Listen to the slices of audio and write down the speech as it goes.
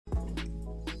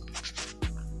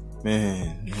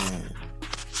Man,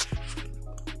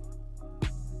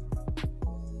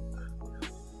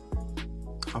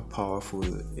 how powerful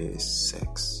is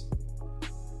sex?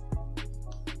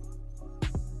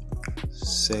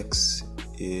 Sex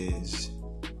is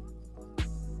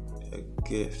a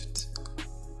gift.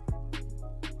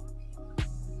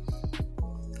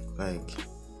 Like,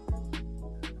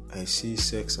 I see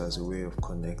sex as a way of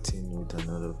connecting with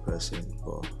another person,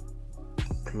 but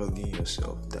plugging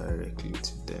yourself directly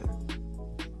to them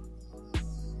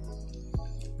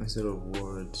instead of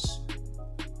words,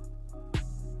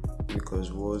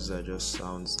 because words are just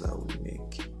sounds that we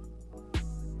make.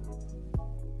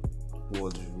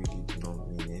 Words really do not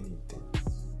mean anything.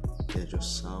 They're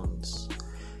just sounds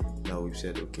that we've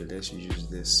said, okay, let's use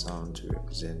this sound to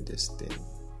represent this thing.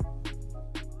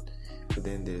 But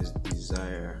then there's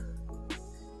desire.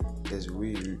 There's a way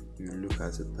you look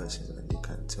at a person and they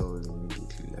can tell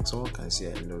immediately. Like, someone can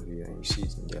say I love you and you see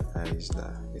it in their eyes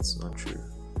that it's not true.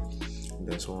 And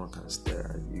then someone can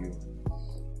stare at you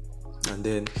and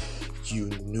then you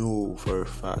know for a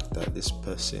fact that this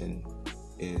person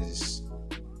is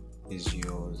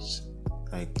yours.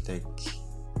 Like they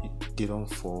don't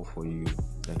fall for you.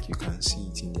 Like, you can see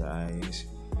it in their eyes.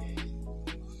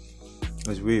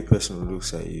 There's the way a person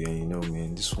looks at you and you know,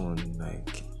 man, this one,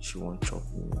 like, she won't chop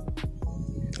me.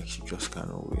 Like, she just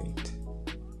cannot wait.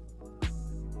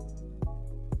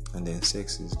 And then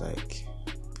sex is like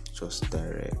just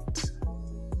direct.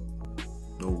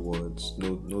 No words,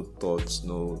 no thoughts,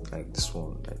 no, like, this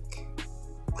one, like,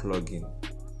 plug in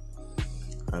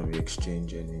and we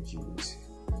exchange energies.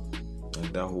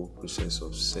 And that whole process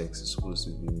of sex is supposed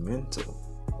to be mental,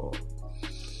 or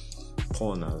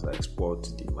porn has like spoiled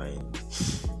the mind.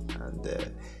 And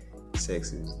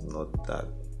sex is not that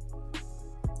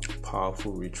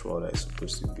powerful ritual that is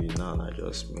supposed to be. Now I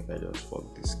just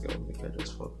fuck this girl, make I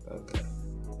just fuck that guy.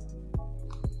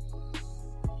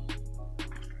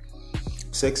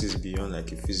 Sex is beyond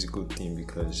like a physical thing,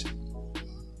 because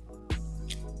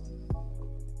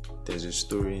there's a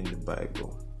story in the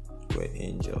Bible where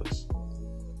angels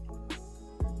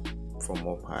from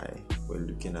up high were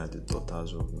looking at the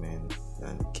daughters of men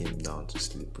and came down to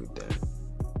sleep with them.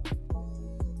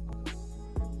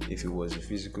 If it was a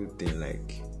physical thing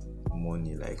like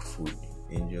money, like food,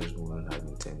 angels wouldn't have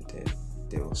been tempted.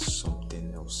 There was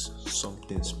something else,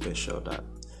 something special that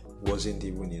wasn't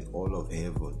even in all of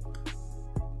heaven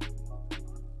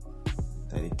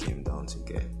that it came down to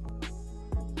get.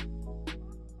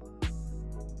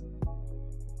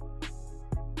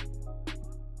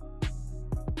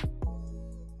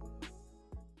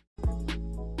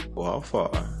 Well, how far?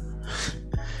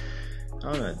 How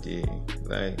are they?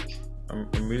 Like, I'm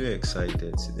really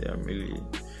excited today.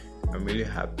 I'm really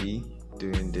happy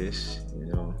doing this,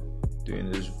 doing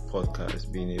this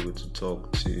podcast, being able to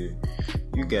talk to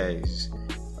you guys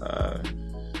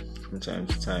from time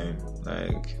to time.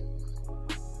 Like,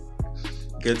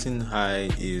 getting high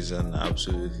is an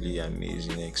absolutely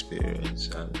amazing experience,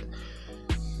 and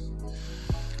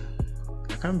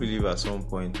I can't believe at some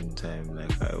point in time,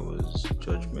 like, I was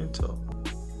judgmental.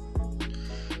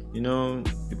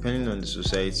 Depending on the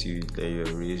society that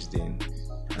you're raised in,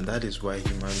 and that is why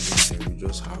human beings we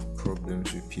just have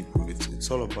problems with people. It's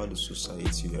all about the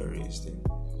society you're raised in.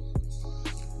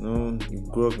 You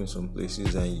grow up in some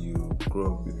places and you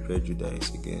grow up with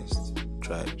prejudice against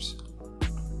tribes,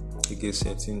 against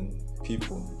certain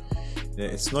people.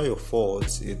 It's not your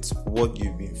fault, it's what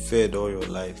you've been fed all your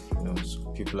life.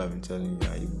 So people have been telling you,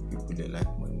 people, they like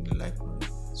money.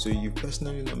 So you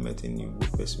personally not met any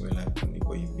Igbo person who like money,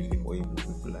 but you believe all Igbo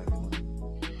people like money.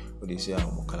 Or they say,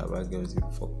 Calabar girls, they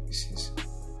fuck pieces.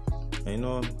 And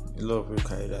a lot of people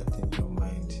carry that thing in your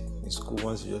mind. In school,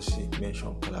 once you just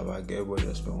mention Calabar girl, everybody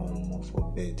just spend 1 month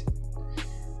for bed.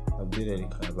 I've dated a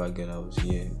Calabar girl, I was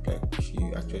here, like, she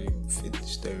actually fit the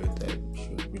stereotype. She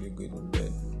was really good in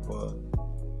bed, but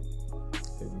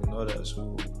there have been others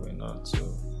who were not.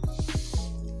 So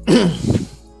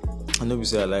I know we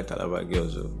say I like Calabar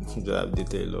girls, so I've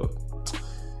dated a lot.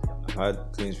 I've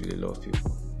had things with a lot of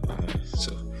people.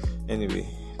 So anyway,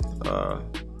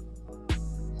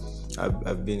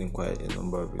 I've been in quite a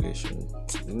number of relations.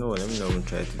 Let me not even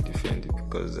try to defend it,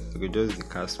 because I could just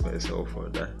cast myself for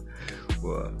that.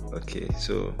 Well, okay,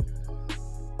 so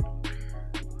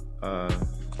I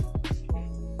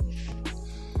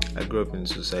grew up in a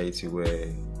society where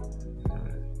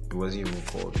it wasn't even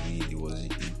called weed, it was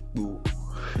Igbo.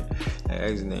 I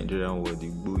asked the Nigerian word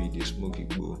Igbo, they smoke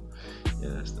Igbo. You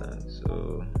understand?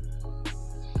 So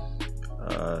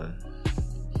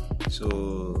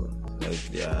like,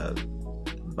 there are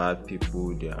bad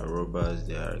people, there are robbers,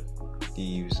 there are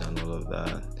thieves and all of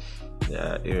that. They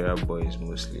are area boys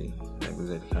mostly. Like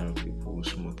those are the kind of people who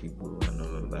smoke people and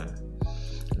all of that.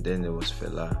 And then there was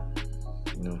Fela,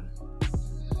 you know.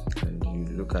 And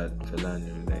you look at Fela and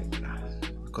you're like,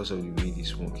 because of the weed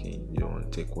he's smoking, you don't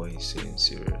want to take what he's saying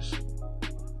serious.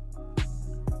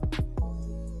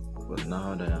 But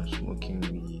now that I'm smoking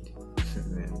weed,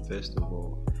 man, first of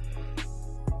all,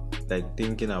 like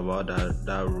thinking about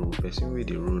that road, person with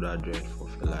the road that joint for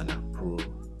Fela na pro.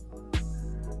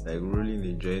 Like rolling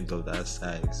a joint of that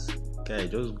size. Guy,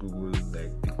 just Google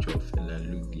like picture of Fela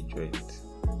and look the joint.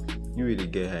 You really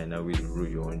get high now with the roll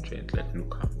your own joint. Like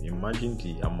look, imagine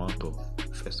the amount of,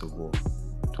 first of all,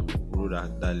 to roll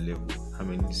at that level. How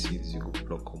many seeds you go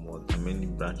pluck come out? How many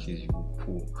branches you go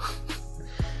pull?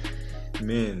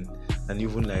 Man, and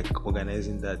even like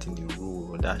organizing that in the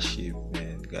row or that shape,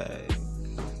 man, guy.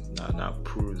 Now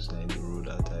pros in the road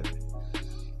that type.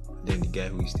 Then the guy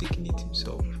who is taking it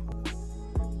himself.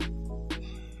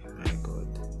 My God.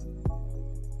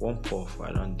 One puff,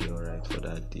 I don't do alright for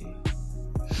that day.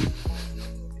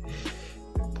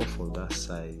 Puff of that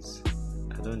size,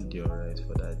 I don't do alright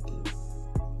for that day.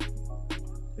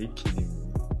 Are you kidding me?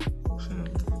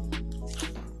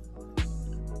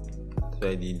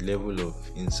 So the level of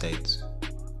insight,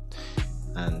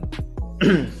 and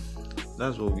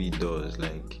that's what weed does.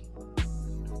 Like,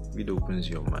 weed opens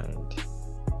your mind.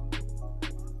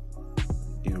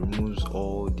 It removes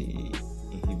all the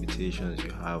inhibitions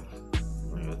you have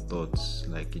on your thoughts.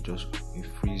 Like it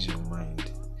frees your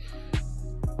mind.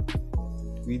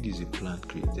 Weed is a plant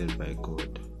created by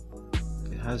God.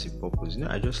 It has a purpose.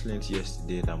 I just learned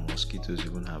yesterday that mosquitoes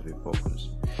even have a purpose.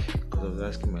 Because I was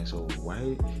asking myself,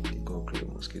 why did God create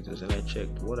mosquitoes? And I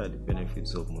checked what are the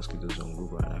benefits of mosquitoes on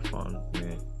Google, and I found,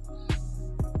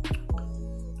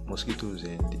 mosquitoes,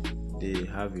 and they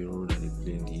have a role that they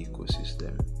play in the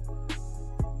ecosystem.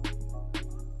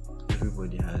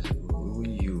 Everybody has a role.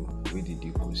 Even you with the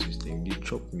ecosystem, they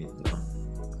chop meat now.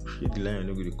 The lion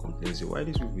no going to complain, say why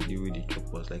these people deal with the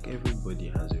choppers. Like everybody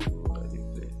has a role that they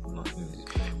play. Nothing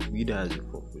is. Weed has a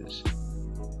purpose.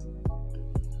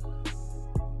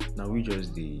 Now we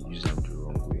just use them the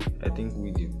wrong way. I think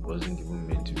weed wasn't even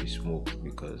meant to be smoked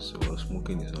because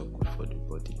smoking is not good for the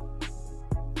body.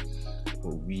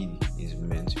 But weed is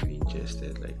meant to be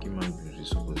ingested. Like human beings are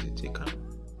supposed to take them.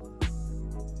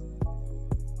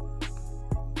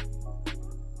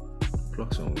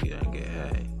 Pluck some weed and get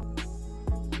high.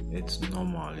 It's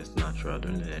normal, it's natural.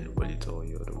 Don't let anybody tell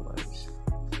you otherwise.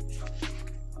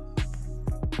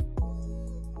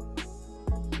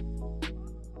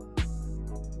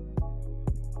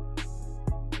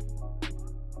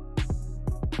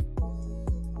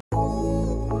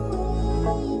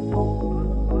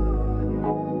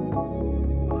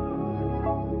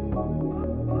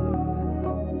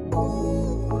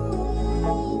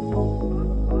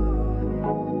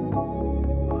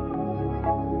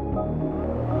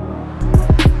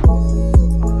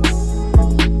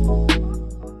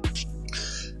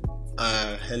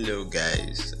 Hello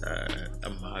guys,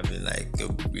 I'm having like a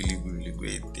really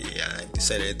great day, and I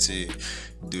decided to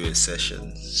do a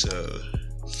session. So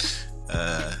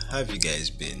how have you guys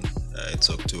been? It's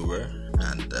October,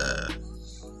 and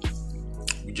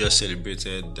we just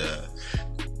celebrated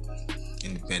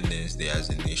Independence Day as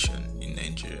a nation in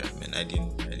Nigeria. Man, I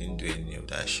didn't do any of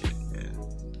that shit, man.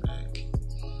 Like,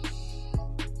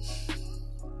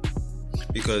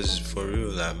 because for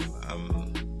real, I'm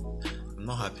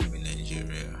not happy with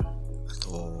Nigeria at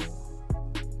all.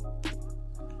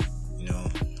 You know,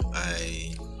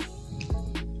 I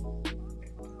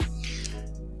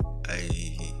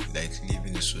like live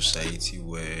in a society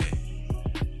where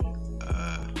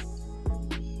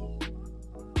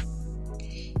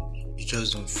you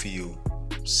just don't feel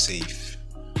safe.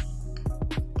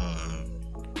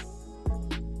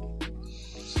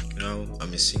 You know,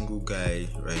 I'm a single guy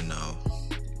right now,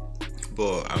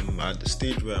 but I'm at the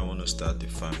stage where I want to start a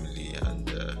family, and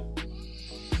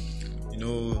you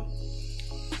know,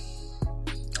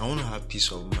 I want to have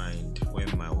peace of mind when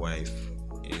my wife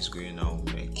is going out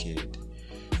with my kid,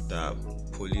 that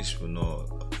police will not,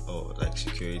 or like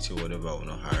security or whatever, will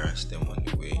not harass them on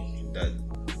the way, that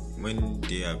when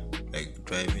they are like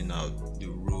driving out, the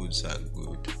roads are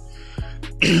good.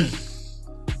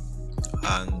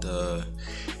 And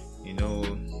you know,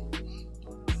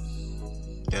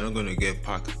 they're not going to get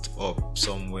packed up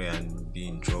somewhere and be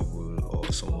in trouble,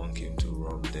 or someone came to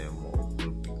rob them or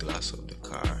broke the glass of the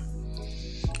car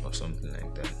or something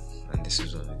like that. And this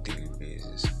is on a daily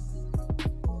basis.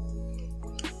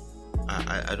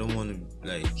 I don't want to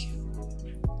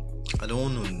I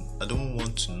don't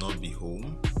want to not be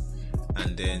home,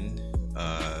 and then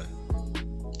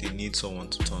they need someone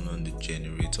to turn on the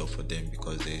generator for them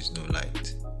because there is no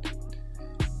light.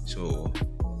 So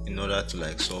in order to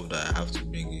like solve that, I have to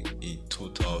bring a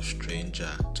total stranger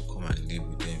to come and live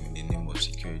with them in the name of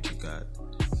security guard.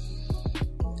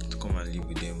 To come and live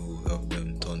with them, who will help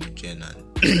them turn the gen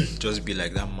and just be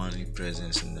like that manly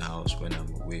presence in the house when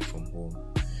I'm away from home.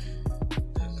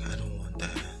 Like, I don't want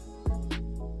that.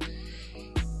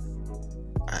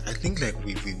 I think like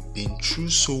we've been through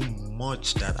so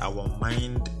much that our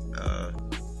mind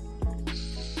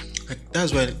like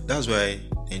that's why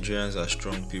Nigerians are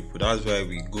strong people. That's why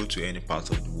we go to any part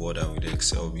of the world and we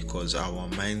excel, because our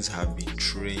minds have been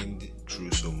trained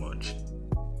through so much.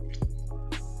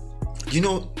 Do you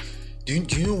know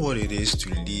what it is to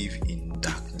live in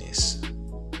darkness?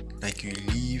 Like you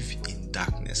live in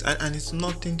darkness and it's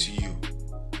nothing to you.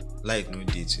 Light no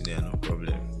day today, no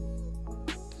problem.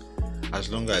 As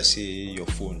long as say your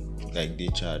phone like they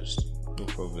charged, no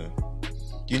problem.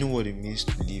 Do you know what it means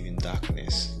to live in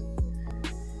darkness?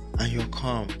 And you're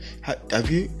calm.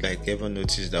 Have you like ever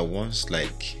noticed that once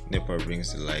like NEPA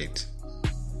brings the light,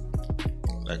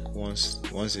 like once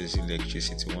there's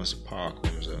electricity, once the power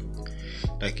comes on,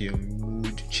 like your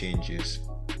mood changes.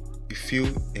 You feel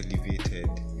elevated.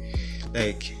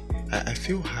 Like I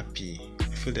feel happy.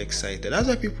 I feel excited. That's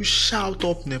why people shout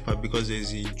up NEPA, because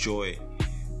there's a joy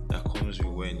that comes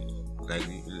with when like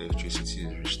the electricity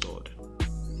is restored.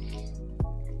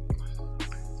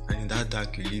 And in that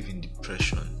dark, you live in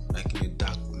depression, like in a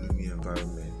dark, gloomy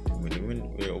environment.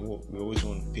 When we always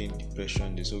want to paint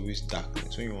depression, there's always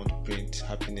darkness. When you want to paint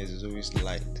happiness, there's always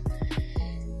light.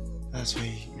 That's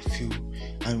why you feel,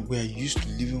 and we are used to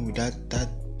living with that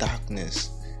darkness.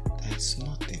 That's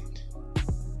nothing.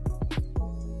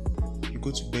 You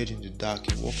go to bed in the dark,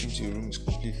 you walk into your room, it's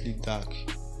completely dark.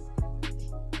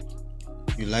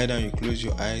 You lie down, you close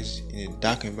your eyes in a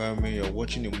dark environment, you're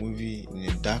watching a movie in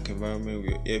a dark environment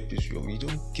with your earpiece, you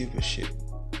don't give a shit.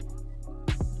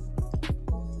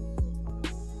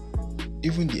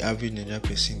 Even the average Nigerian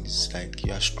person is like,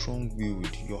 you are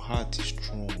strong-willed, your heart is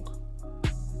strong.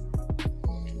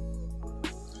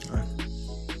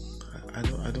 I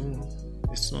don't,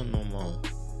 it's not normal.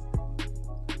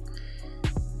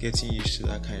 Getting used to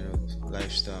that kind of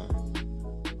lifestyle.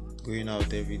 Going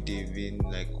out every day, being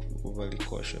like overly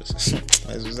cautious.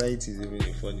 My society is even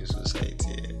a funny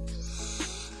society.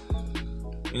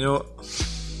 You know,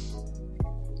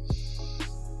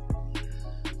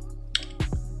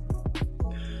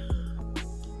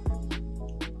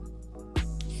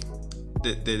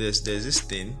 there's this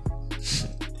thing.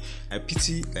 I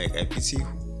pity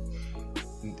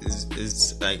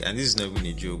it's like, and this is not even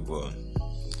a joke, but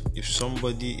if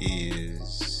somebody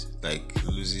is like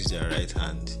loses their right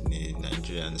hand in a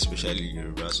Nigerian, especially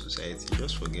Yoruba society,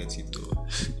 just forget it though.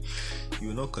 You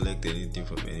will not collect anything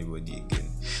from anybody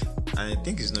again. And I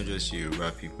think it's not just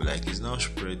Yoruba people, like it's now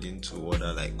spreading to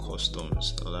other like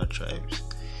customs, other tribes.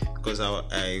 Because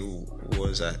I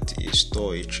was at a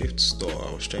store, a thrift store.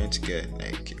 I was trying to get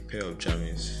like a pair of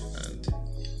jammies, and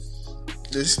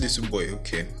this little boy who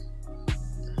came,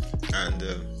 and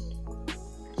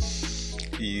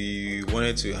he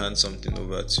wanted to hand something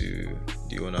over to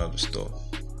the owner of the store,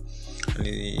 and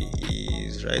in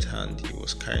his right hand he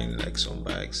was carrying like some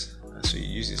bags, and so he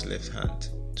used his left hand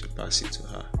to pass it to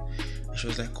her, and she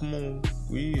was like, "Come on,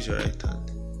 will you use your right hand?"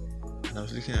 And I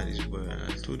was looking at this boy, and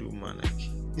I told the woman, like,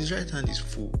 his right hand is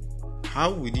full. How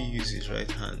would he use his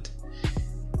right hand?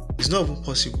 It's not even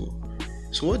possible.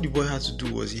 So what the boy had to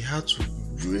do was he had to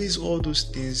raise all those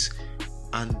things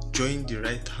and join the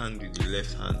right hand with the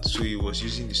left hand. So he was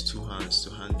using his two hands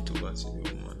to hand it over to the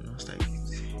woman. And I was like,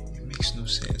 it makes no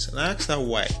sense. And I asked her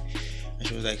why, and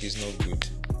she was like, it's not good.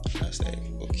 And I was like,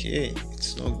 okay,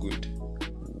 it's not good.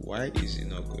 Why is it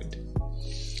not good?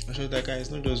 And she was like,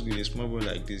 it's not just good. A small boy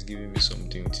like this giving me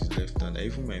something with his left hand.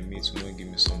 Even my mates will not give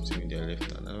me something with their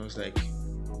left hand. And I was like,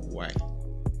 why?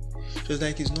 She was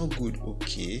like, it's not good.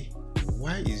 Okay,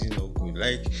 why is it not good?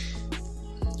 Like,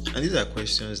 and these are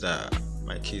questions that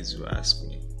my kids will ask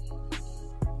me,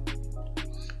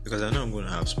 because I know I'm going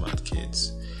to have smart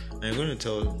kids, and you're going to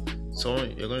tell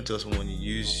someone, you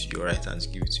use your right hand to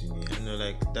give it to me, and they're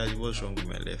like, Daddy, what's wrong with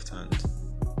my left hand?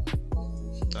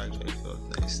 That actually felt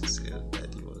nice to say,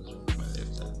 Daddy, what's wrong with my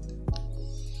left hand?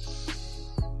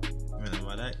 When I'm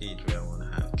at that age where I want to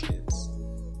have kids,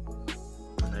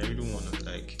 and I really want to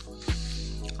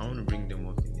I want to bring them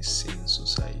up in a sane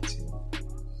society.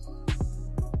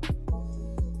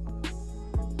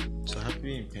 So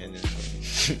happy Independence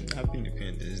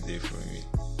Day for me.